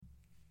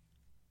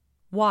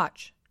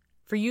Watch,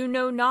 for you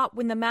know not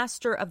when the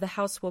master of the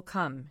house will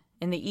come,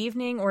 in the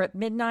evening, or at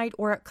midnight,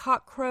 or at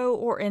cockcrow,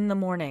 or in the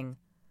morning,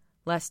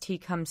 lest he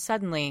come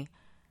suddenly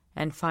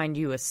and find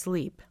you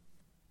asleep.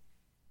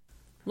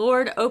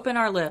 Lord, open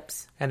our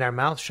lips, and our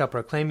mouth shall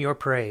proclaim your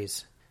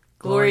praise.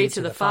 Glory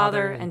to the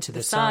Father, and to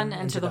the Son,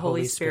 and to the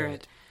Holy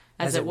Spirit,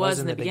 as it was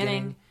in the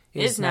beginning,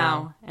 is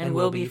now, and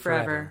will be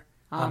forever.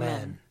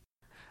 Amen.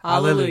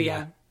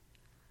 Alleluia.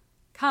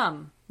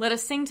 Come, let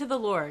us sing to the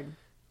Lord.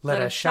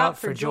 Let us shout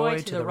for joy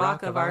to the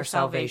rock of our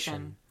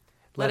salvation.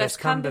 Let us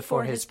come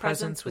before his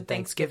presence with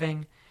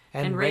thanksgiving,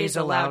 and raise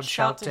a loud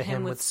shout to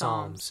him with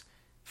psalms.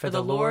 For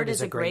the Lord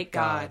is a great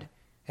God,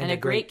 and a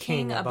great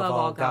King above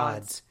all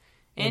gods.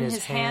 In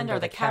his hand are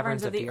the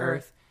caverns of the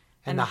earth,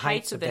 and the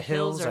heights of the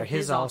hills are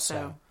his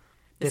also.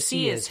 The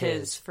sea is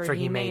his, for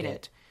he made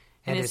it,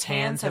 and his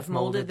hands have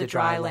molded the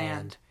dry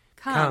land.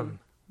 Come,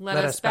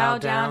 let us bow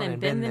down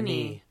and bend the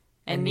knee,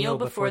 and kneel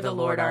before the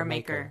Lord our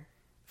Maker.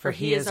 For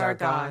he is our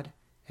God,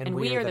 and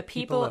we are the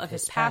people of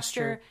his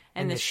pasture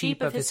and the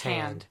sheep of his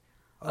hand.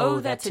 Oh,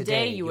 that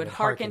today you would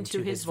hearken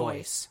to his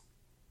voice.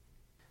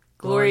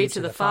 Glory to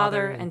the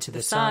Father, and to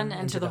the Son,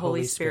 and to the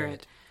Holy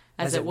Spirit,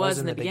 as it was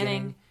in the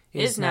beginning,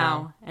 is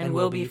now, and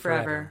will be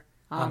forever.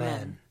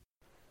 Amen.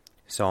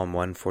 Psalm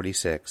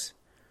 146.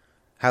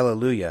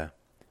 Hallelujah!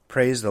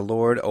 Praise the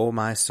Lord, O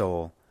my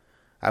soul.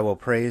 I will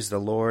praise the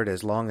Lord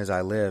as long as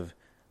I live.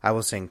 I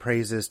will sing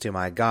praises to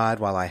my God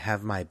while I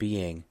have my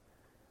being.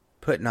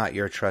 Put not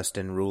your trust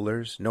in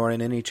rulers, nor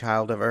in any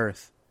child of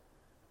earth,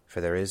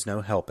 for there is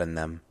no help in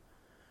them.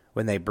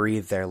 When they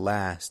breathe their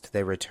last,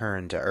 they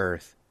return to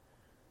earth,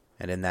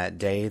 and in that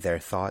day their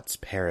thoughts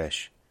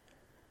perish.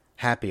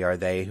 Happy are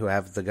they who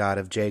have the God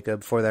of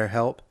Jacob for their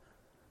help,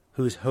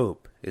 whose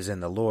hope is in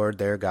the Lord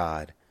their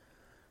God,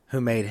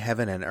 who made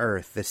heaven and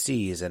earth, the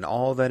seas, and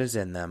all that is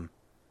in them,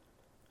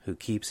 who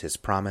keeps his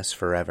promise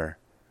forever,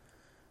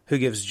 who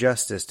gives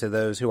justice to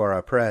those who are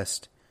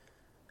oppressed,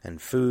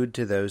 and food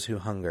to those who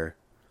hunger.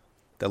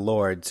 The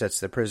Lord sets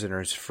the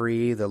prisoners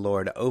free. The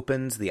Lord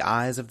opens the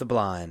eyes of the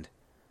blind.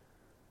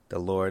 The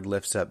Lord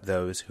lifts up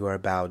those who are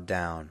bowed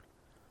down.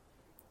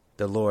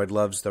 The Lord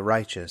loves the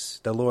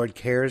righteous. The Lord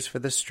cares for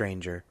the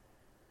stranger.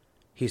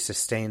 He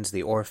sustains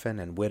the orphan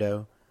and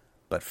widow,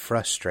 but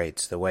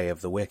frustrates the way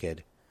of the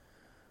wicked.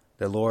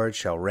 The Lord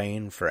shall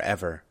reign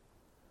forever.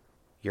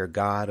 Your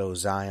God, O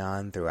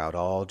Zion, throughout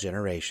all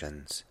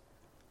generations.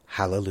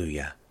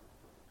 Hallelujah.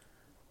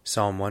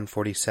 Psalm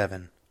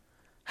 147.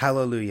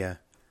 Hallelujah!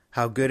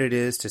 How good it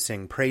is to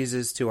sing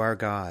praises to our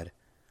God!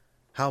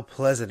 How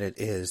pleasant it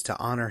is to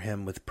honor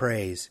him with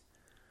praise!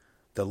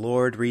 The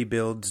Lord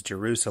rebuilds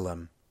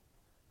Jerusalem.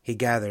 He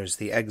gathers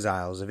the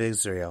exiles of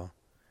Israel.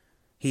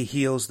 He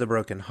heals the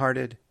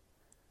broken-hearted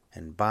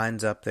and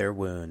binds up their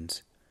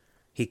wounds.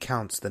 He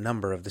counts the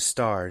number of the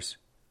stars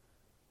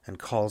and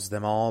calls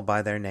them all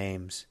by their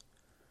names.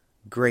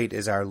 Great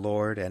is our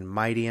Lord and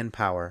mighty in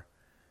power.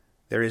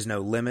 There is no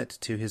limit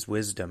to his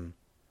wisdom.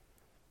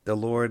 The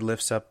Lord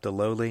lifts up the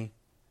lowly,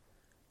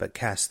 but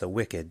casts the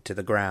wicked to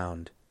the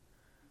ground.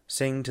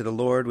 Sing to the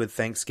Lord with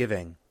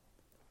thanksgiving.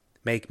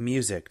 Make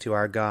music to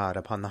our God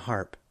upon the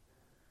harp.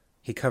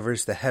 He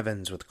covers the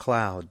heavens with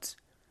clouds,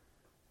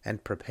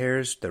 and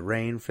prepares the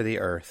rain for the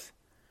earth.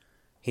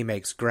 He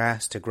makes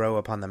grass to grow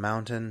upon the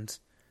mountains,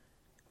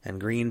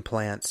 and green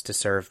plants to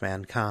serve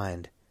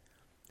mankind.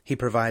 He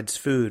provides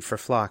food for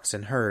flocks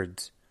and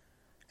herds,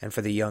 and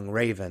for the young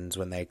ravens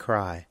when they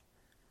cry.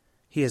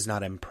 He is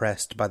not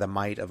impressed by the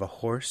might of a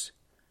horse.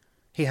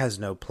 He has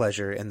no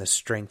pleasure in the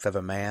strength of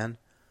a man,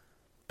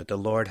 but the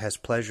Lord has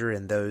pleasure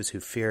in those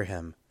who fear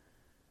him,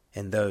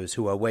 in those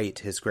who await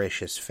his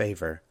gracious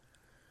favor.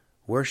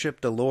 Worship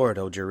the Lord,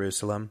 O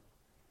Jerusalem.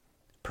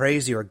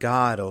 Praise your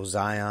God, O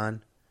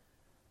Zion,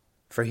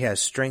 for he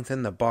has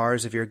strengthened the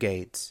bars of your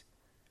gates.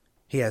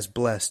 He has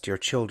blessed your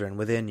children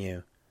within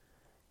you.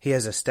 He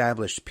has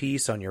established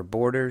peace on your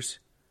borders.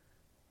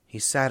 He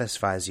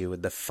satisfies you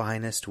with the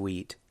finest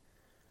wheat.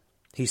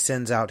 He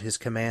sends out his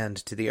command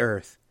to the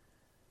earth,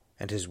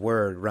 and his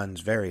word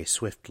runs very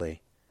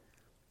swiftly.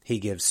 He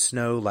gives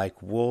snow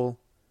like wool.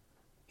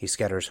 He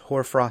scatters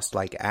hoarfrost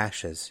like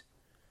ashes.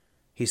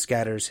 He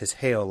scatters his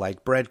hail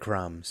like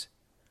breadcrumbs.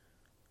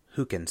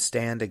 Who can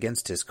stand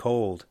against his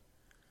cold?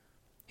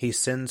 He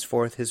sends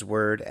forth his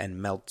word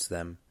and melts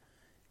them.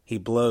 He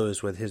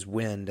blows with his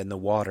wind, and the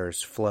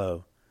waters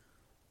flow.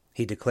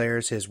 He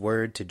declares his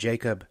word to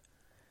Jacob,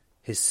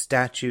 his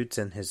statutes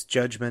and his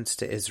judgments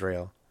to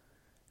Israel.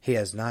 He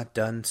has not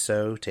done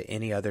so to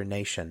any other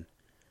nation.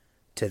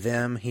 To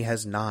them he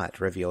has not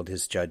revealed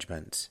his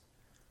judgments.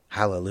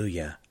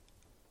 Hallelujah.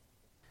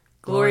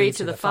 Glory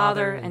to the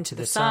Father, and to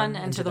the Son,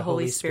 and to the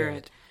Holy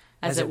Spirit,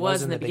 as it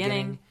was in the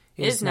beginning,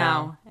 is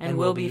now, and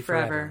will be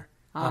forever.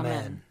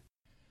 Amen.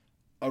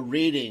 A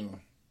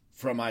reading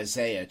from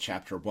Isaiah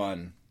chapter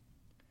 1.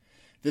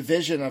 The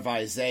vision of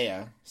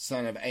Isaiah,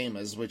 son of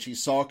Amos, which he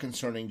saw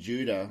concerning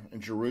Judah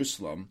and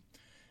Jerusalem,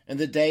 in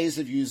the days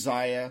of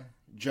Uzziah,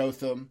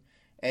 Jotham,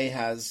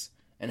 Ahaz,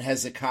 and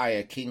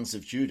Hezekiah, kings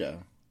of Judah.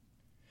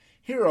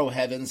 Hear, O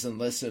heavens, and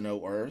listen,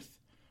 O earth,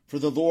 For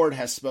the Lord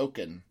has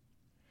spoken.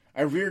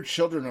 I reared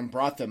children and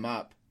brought them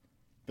up,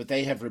 but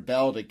they have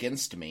rebelled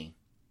against me.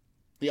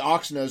 The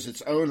ox knows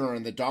its owner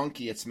and the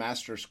donkey its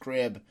master's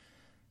crib,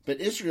 but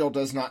Israel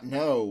does not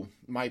know,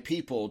 my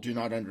people do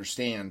not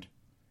understand.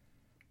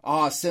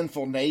 Ah,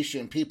 sinful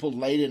nation, people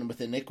laden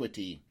with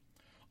iniquity,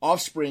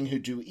 offspring who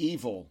do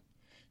evil,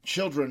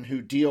 children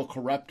who deal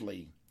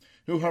corruptly,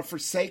 who have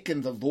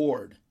forsaken the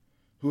Lord,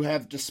 who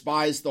have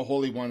despised the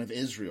Holy One of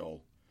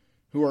Israel,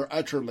 who are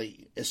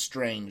utterly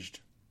estranged.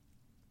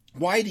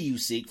 Why do you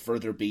seek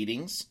further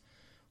beatings?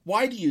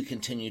 Why do you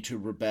continue to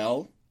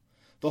rebel?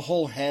 The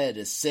whole head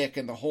is sick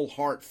and the whole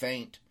heart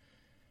faint.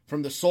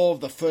 From the sole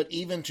of the foot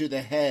even to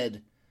the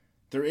head,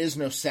 there is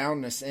no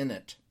soundness in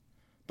it,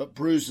 but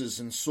bruises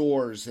and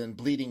sores and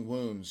bleeding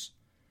wounds.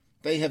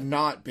 They have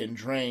not been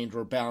drained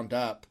or bound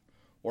up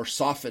or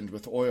softened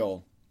with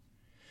oil.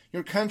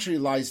 Your country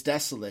lies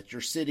desolate,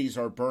 your cities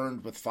are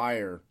burned with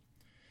fire.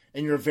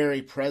 In your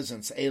very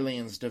presence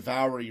aliens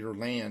devour your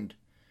land.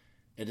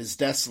 It is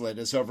desolate,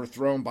 as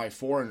overthrown by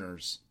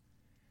foreigners.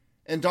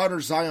 And daughter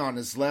Zion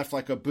is left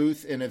like a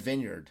booth in a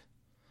vineyard,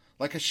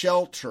 like a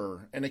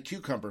shelter in a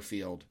cucumber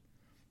field,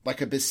 like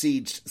a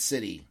besieged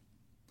city.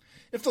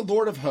 If the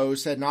Lord of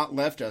hosts had not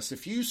left us a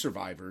few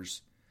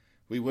survivors,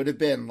 we would have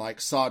been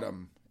like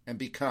Sodom and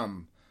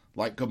become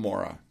like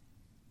Gomorrah.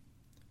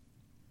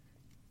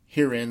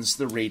 Here ends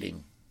the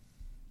reading.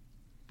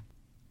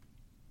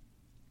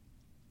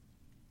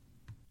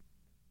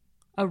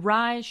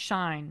 Arise,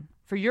 shine,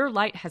 for your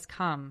light has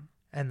come,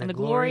 and the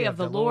glory of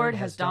the Lord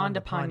has dawned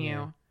upon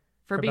you.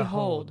 For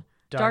behold,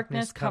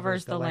 darkness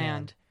covers the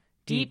land,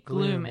 deep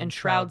gloom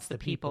enshrouds the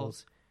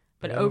peoples.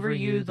 But over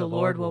you the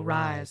Lord will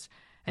rise,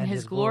 and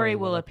his glory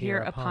will appear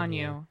upon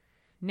you.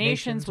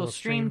 Nations will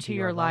stream to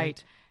your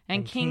light,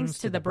 and kings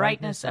to the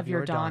brightness of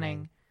your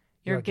dawning.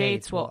 Your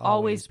gates will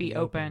always be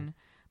open.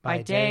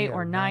 By day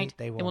or night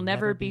they will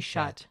never be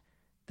shut.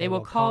 They will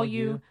call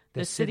you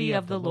the city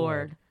of the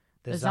Lord,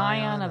 the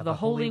Zion of the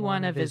Holy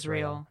One of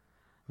Israel.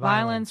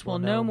 Violence will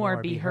no more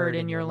be heard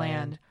in your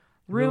land,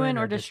 ruin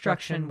or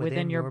destruction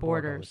within your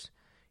borders.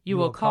 You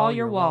will call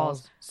your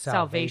walls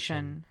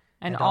salvation,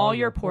 and all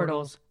your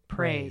portals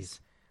praise.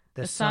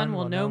 The sun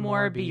will no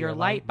more be your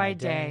light by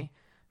day.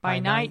 By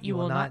night you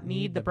will not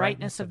need the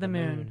brightness of the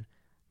moon.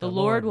 The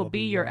Lord will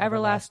be your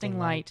everlasting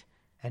light,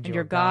 and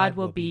your God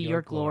will be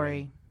your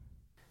glory.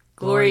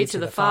 Glory to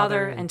the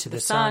Father, and to the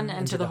Son,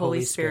 and to the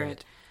Holy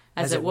Spirit,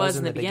 as it was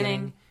in the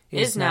beginning,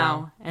 is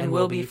now, and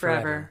will be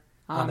forever.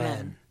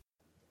 Amen.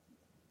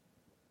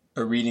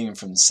 A reading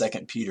from 2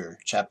 Peter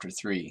chapter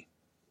 3.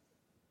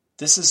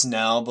 This is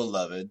now,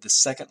 beloved, the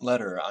second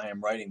letter I am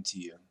writing to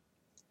you.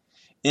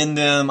 In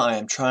them I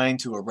am trying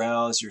to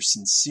arouse your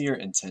sincere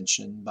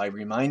intention by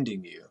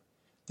reminding you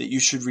that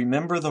you should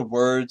remember the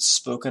words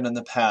spoken in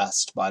the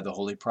past by the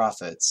holy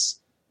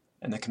prophets,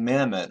 and the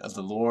commandment of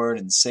the Lord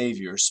and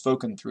Savior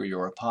spoken through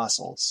your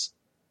apostles.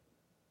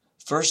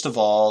 First of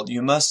all,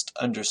 you must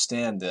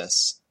understand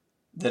this,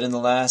 that in the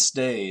last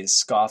days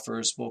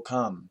scoffers will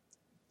come,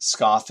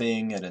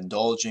 scoffing and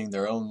indulging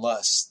their own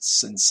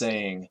lusts, and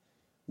saying,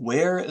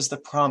 "Where is the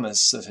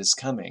promise of his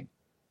coming?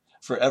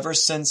 For ever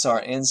since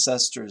our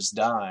ancestors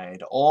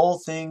died, all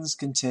things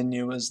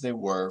continue as they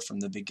were from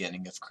the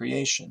beginning of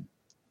creation."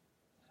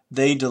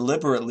 They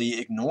deliberately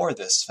ignore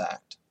this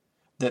fact,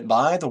 that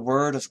by the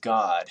word of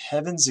God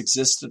heavens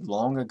existed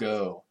long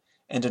ago,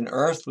 and an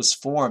earth was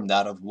formed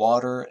out of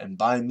water and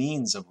by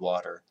means of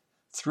water,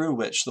 through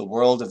which the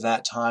world of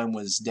that time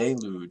was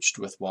deluged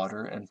with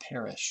water and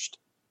perished.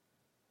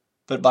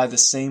 But by the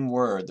same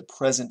word the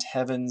present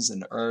heavens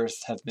and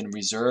earth have been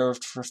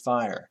reserved for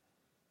fire,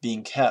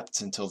 being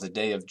kept until the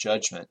day of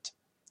judgment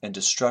and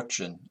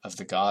destruction of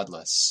the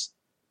godless.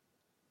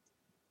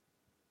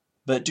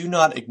 But do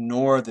not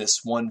ignore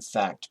this one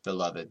fact,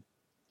 beloved,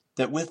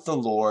 that with the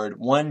Lord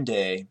 1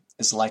 day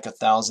is like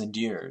 1,000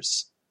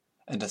 years,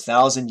 and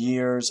 1,000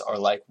 years are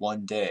like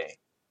 1 day.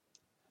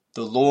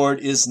 The Lord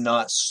is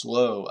not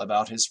slow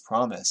about his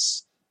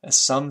promise, as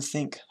some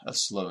think of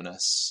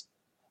slowness,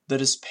 but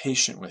is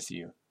patient with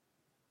you,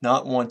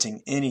 not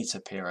wanting any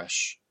to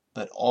perish,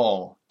 but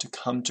all to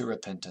come to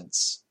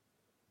repentance.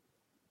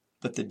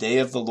 But the day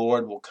of the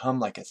Lord will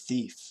come like a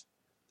thief,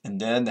 and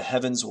then the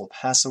heavens will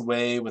pass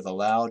away with a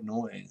loud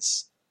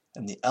noise,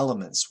 and the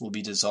elements will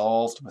be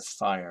dissolved with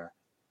fire,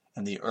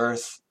 and the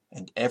earth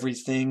and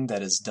everything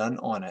that is done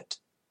on it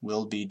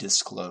will be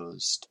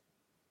disclosed.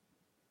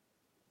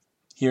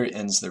 Here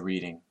ends the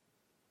reading.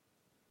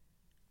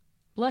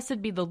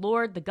 Blessed be the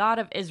Lord, the God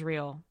of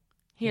Israel.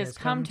 He has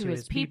come to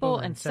his people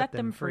and set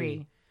them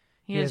free.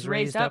 He has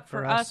raised up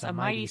for us a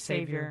mighty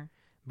Savior,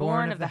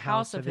 born of the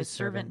house of his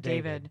servant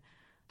David.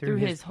 Through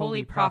his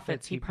holy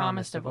prophets he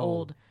promised of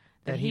old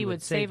that he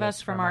would save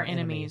us from our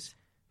enemies,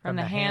 from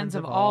the hands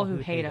of all who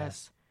hate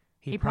us.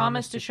 He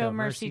promised to show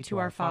mercy to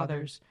our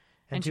fathers,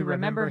 and to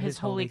remember his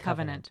holy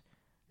covenant.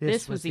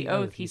 This was the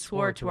oath he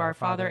swore to our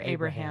father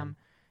Abraham,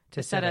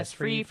 to set us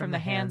free from the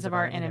hands of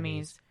our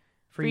enemies,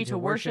 free to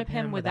worship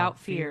him without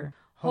fear,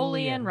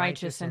 holy and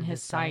righteous in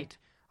his sight,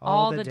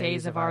 all the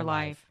days of our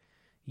life.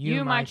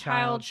 You, my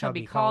child, shall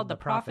be called the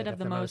prophet of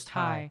the Most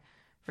High,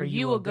 for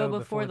you will go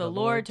before the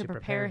Lord to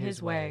prepare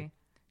his way,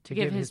 to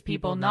give his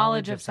people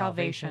knowledge of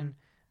salvation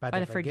by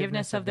the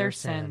forgiveness of their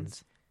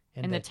sins.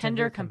 In the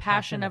tender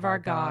compassion of our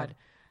God,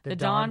 the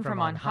dawn from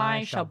on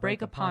high shall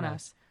break upon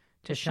us,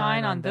 to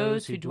shine on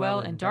those who dwell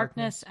in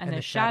darkness and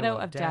the shadow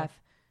of death,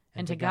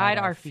 and to guide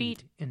our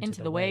feet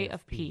into the way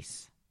of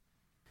peace.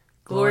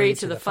 Glory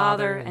to the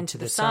Father, and to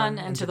the Son,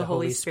 and to the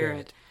Holy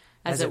Spirit,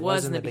 as it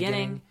was in the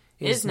beginning,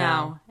 is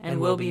now, and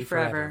will be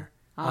forever.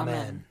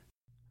 Amen.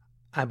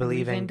 I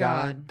believe in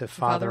God, the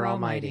Father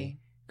Almighty,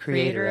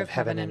 creator of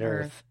heaven and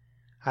earth.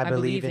 I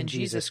believe in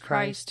Jesus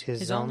Christ,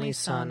 his only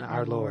Son,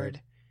 our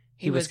Lord.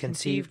 He was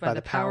conceived by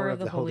the power of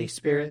the Holy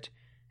Spirit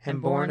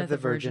and born of the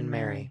Virgin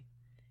Mary.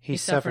 He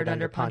suffered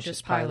under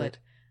Pontius Pilate,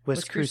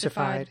 was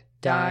crucified,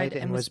 died,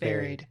 and was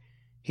buried.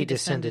 He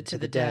descended to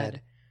the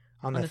dead.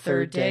 On the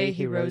third day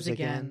he rose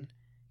again.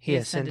 He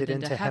ascended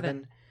into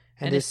heaven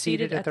and is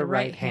seated at the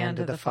right hand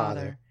of the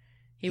Father.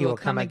 He will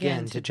come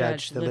again to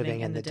judge the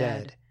living and the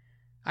dead.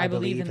 I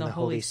believe in the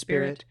Holy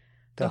Spirit,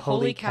 the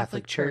Holy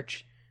Catholic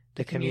Church,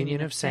 the communion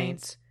of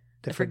saints,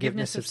 the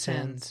forgiveness of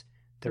sins,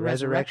 the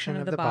resurrection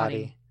of the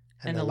body,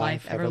 and the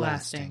life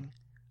everlasting.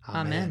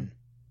 Amen.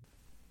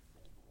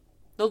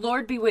 The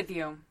Lord be with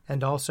you.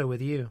 And also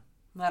with you.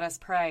 Let us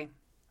pray.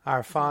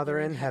 Our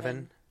Father in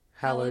heaven,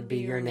 hallowed be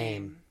your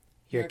name.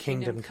 Your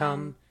kingdom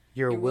come,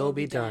 your will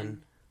be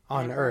done,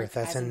 on earth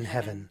as in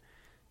heaven.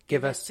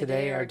 Give us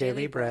today our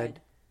daily bread.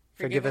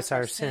 Forgive us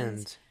our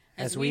sins,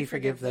 as we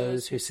forgive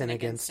those who sin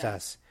against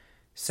us.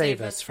 Save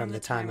us from the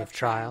time of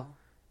trial,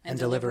 and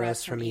deliver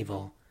us from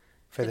evil.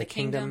 For the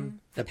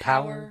kingdom, the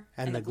power,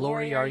 and the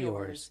glory are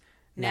yours,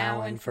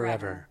 now and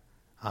forever.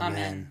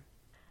 Amen.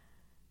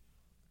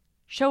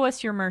 Show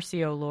us your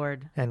mercy, O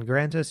Lord. And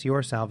grant us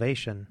your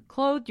salvation.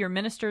 Clothe your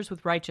ministers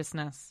with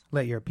righteousness.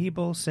 Let your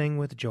people sing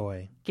with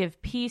joy. Give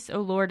peace,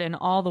 O Lord, in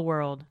all the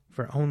world.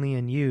 For only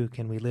in you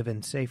can we live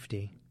in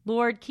safety.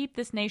 Lord, keep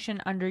this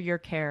nation under your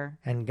care.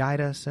 And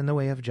guide us in the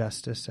way of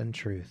justice and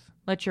truth.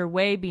 Let your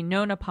way be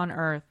known upon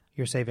earth.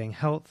 Your saving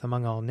health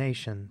among all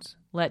nations.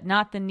 Let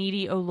not the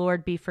needy, O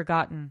Lord, be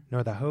forgotten.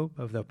 Nor the hope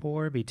of the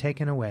poor be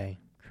taken away.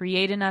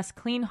 Create in us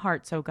clean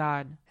hearts, O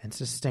God. And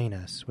sustain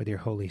us with your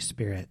Holy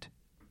Spirit.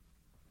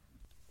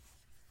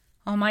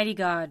 Almighty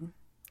God,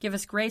 give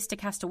us grace to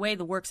cast away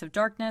the works of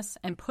darkness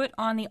and put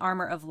on the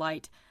armor of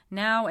light,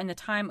 now in the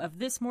time of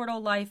this mortal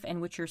life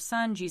in which your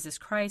Son, Jesus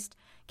Christ,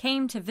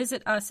 came to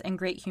visit us in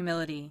great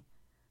humility,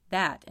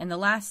 that in the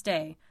last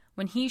day,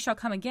 when he shall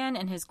come again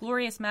in his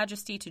glorious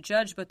majesty to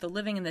judge both the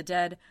living and the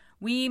dead,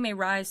 we may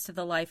rise to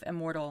the life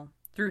immortal,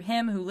 through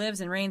him who lives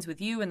and reigns with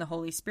you in the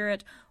Holy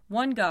Spirit,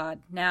 one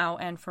God, now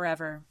and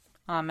forever.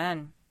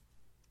 Amen.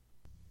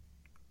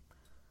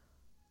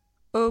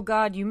 O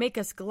God, you make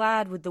us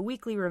glad with the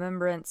weekly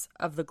remembrance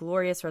of the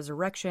glorious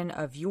resurrection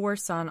of your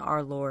Son,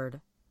 our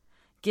Lord.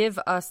 Give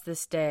us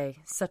this day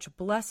such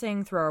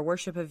blessing through our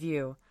worship of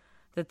you,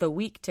 that the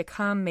week to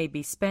come may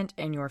be spent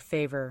in your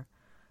favor.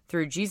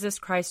 Through Jesus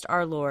Christ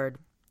our Lord.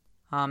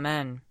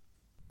 Amen.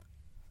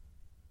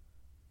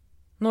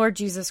 Lord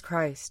Jesus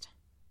Christ,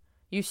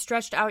 you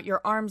stretched out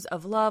your arms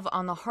of love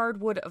on the hard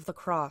wood of the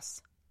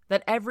cross,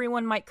 that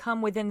everyone might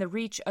come within the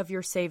reach of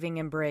your saving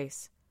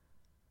embrace.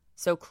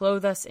 So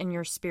clothe us in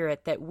your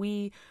Spirit, that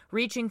we,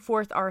 reaching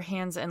forth our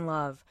hands in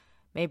love,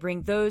 may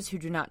bring those who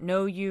do not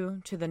know you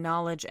to the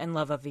knowledge and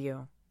love of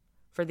you.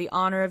 For the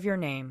honor of your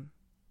name.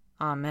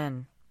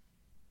 Amen.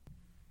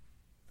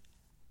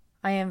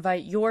 I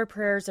invite your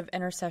prayers of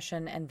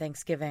intercession and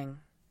thanksgiving.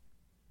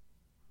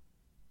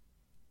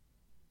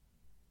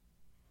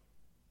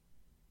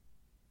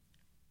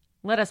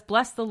 Let us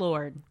bless the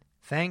Lord.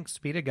 Thanks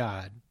be to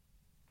God.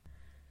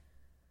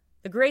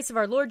 The grace of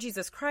our Lord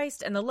Jesus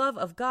Christ, and the love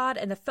of God,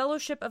 and the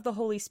fellowship of the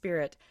Holy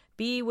Spirit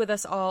be with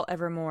us all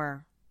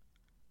evermore.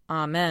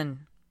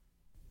 Amen.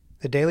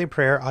 The Daily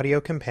Prayer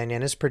audio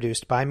companion is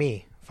produced by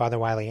me, Father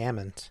Wiley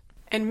Ammons.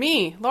 And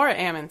me, Laura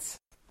Ammons.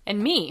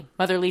 And me,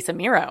 Mother Lisa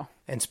Miro.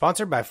 And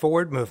sponsored by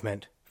Forward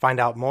Movement. Find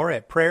out more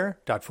at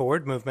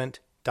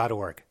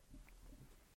prayer.forwardmovement.org.